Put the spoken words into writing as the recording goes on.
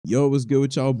Yo, what's good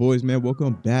with y'all boys, man?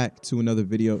 Welcome back to another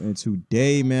video. And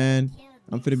today, man,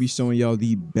 I'm finna be showing y'all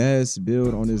the best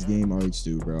build on this game,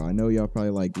 RH2, bro. I know y'all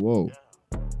probably like, whoa,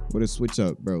 what a switch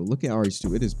up, bro. Look at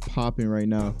RH2. It is popping right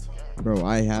now. Bro,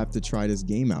 I have to try this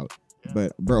game out.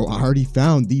 But, bro, I already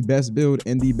found the best build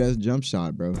and the best jump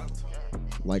shot, bro.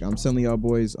 Like, I'm telling y'all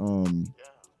boys, you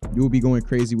will be going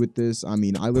crazy with this. I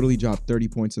mean, I literally dropped 30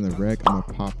 points in the wreck. I'm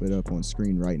gonna pop it up on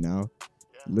screen right now.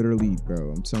 Literally, bro,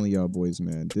 I'm telling y'all boys,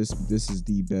 man, this is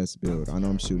the best build. I know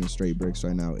I'm shooting straight bricks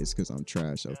right now. It's because I'm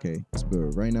trash, okay? This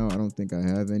build right now, I don't think I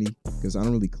have any because I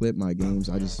don't really clip my games.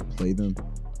 I just play them.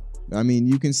 I mean,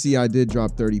 you can see I did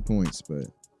drop 30 points, but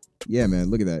yeah, man,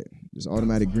 look at that. Just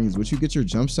automatic greens. Once you get your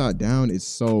jump shot down, it's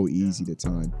so easy to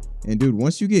time. And dude,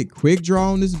 once you get quick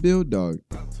draw on this build, dog,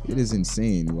 it is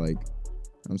insane. Like,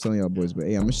 I'm telling y'all boys, but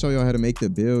hey, I'm gonna show y'all how to make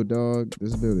the build, dog.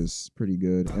 This build is pretty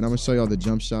good. And I'm gonna show y'all the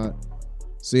jump shot.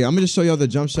 So yeah, I'm gonna just show y'all the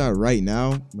jump shot right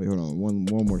now. Wait, hold on,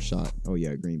 one more shot. Oh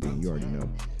yeah, green bean, you already know.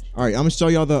 All right, I'm gonna show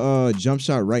y'all the jump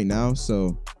shot right now.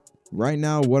 So right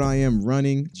now, what I am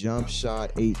running, jump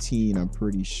shot 18, I'm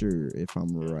pretty sure, if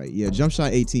I'm right. Yeah, jump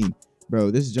shot 18. Bro,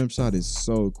 this jump shot is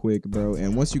so quick, bro.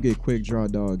 And once you get quick draw,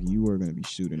 dog, you are gonna be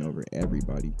shooting over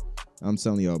everybody. I'm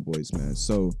telling y'all boys, man.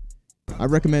 So I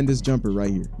recommend this jumper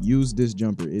right here. Use this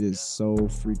jumper. It is so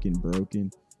freaking broken.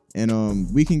 And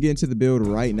we can get into the build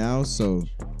right now. So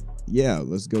yeah,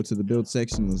 let's go to the build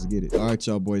section. Let's get it. All right,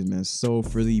 y'all boys, man. So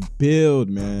for the build,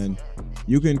 man,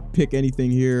 you can pick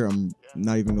anything here. I'm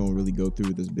not even gonna really go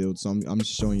through this build, so I'm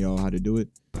just showing y'all how to do it.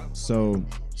 So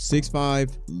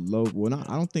 6'5", low. Well,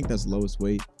 I don't think that's lowest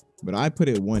weight, but I put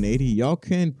it 180. Y'all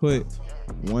can put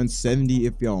 170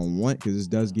 if y'all want, because this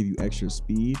does give you extra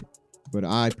speed, but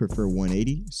I prefer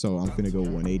 180, so I'm gonna go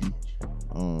 180.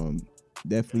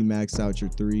 Definitely max out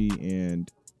your 3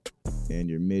 and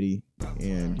your midi.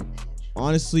 And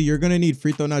honestly, you're gonna need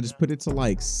free throw now. Just put it to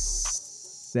like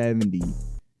 70.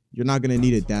 You're not gonna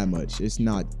need it that much. It's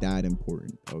not that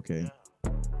important, okay?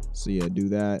 So yeah, do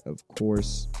that, of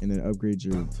course, and then upgrade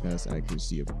your pass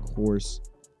accuracy, of course.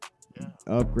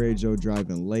 Upgrade your drive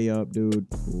and layup,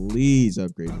 dude. Please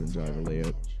upgrade your drive and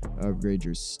layup. Upgrade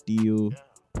your steal,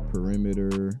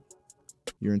 perimeter.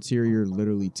 Your interior,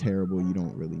 literally terrible. You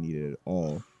don't really need it at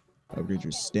all. Upgrade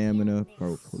your stamina.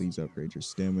 Bro, please upgrade your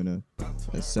stamina.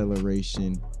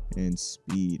 Acceleration and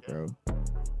speed, bro.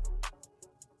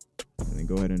 And then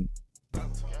go ahead and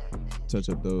touch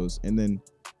up those. And then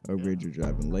upgrade your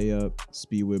drive and layup.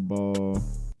 Speed with ball.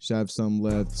 Should have some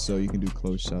left, so you can do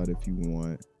close shot if you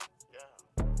want.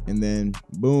 And then,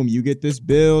 boom, you get this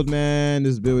build, man.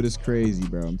 This build is crazy,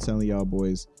 bro. I'm telling y'all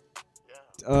boys.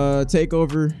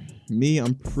 Takeover. Me,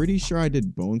 I'm pretty sure I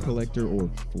did bone collector or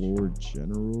floor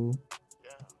general.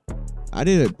 I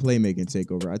did a playmaking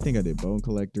takeover. I think I did bone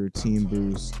collector, team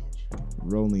boost,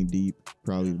 rolling deep,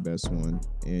 probably the best one.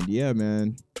 And yeah,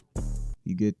 man,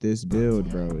 you get this build,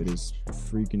 bro. It is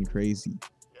freaking crazy.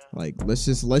 Like, let's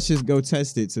just go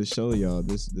test it to show y'all.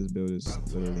 This build is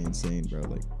literally insane, bro.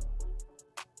 Like,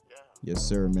 yes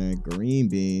sir, man. Green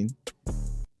bean,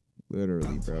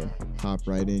 literally, bro. Hop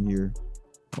right in here.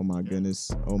 Oh my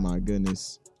goodness. Oh my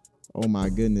goodness. Oh my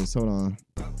goodness. Hold on.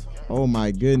 Oh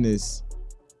my goodness.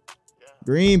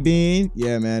 Green bean.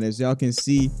 Yeah, man. As y'all can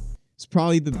see, it's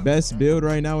probably the best build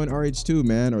right now in RH2,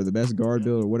 man. Or the best guard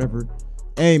build or whatever.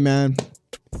 Hey, man.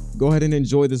 Go ahead and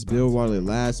enjoy this build while it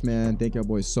lasts, man. Thank y'all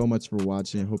boys so much for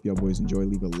watching. Hope y'all boys enjoy.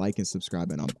 Leave a like and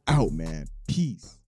subscribe. And I'm out, man. Peace.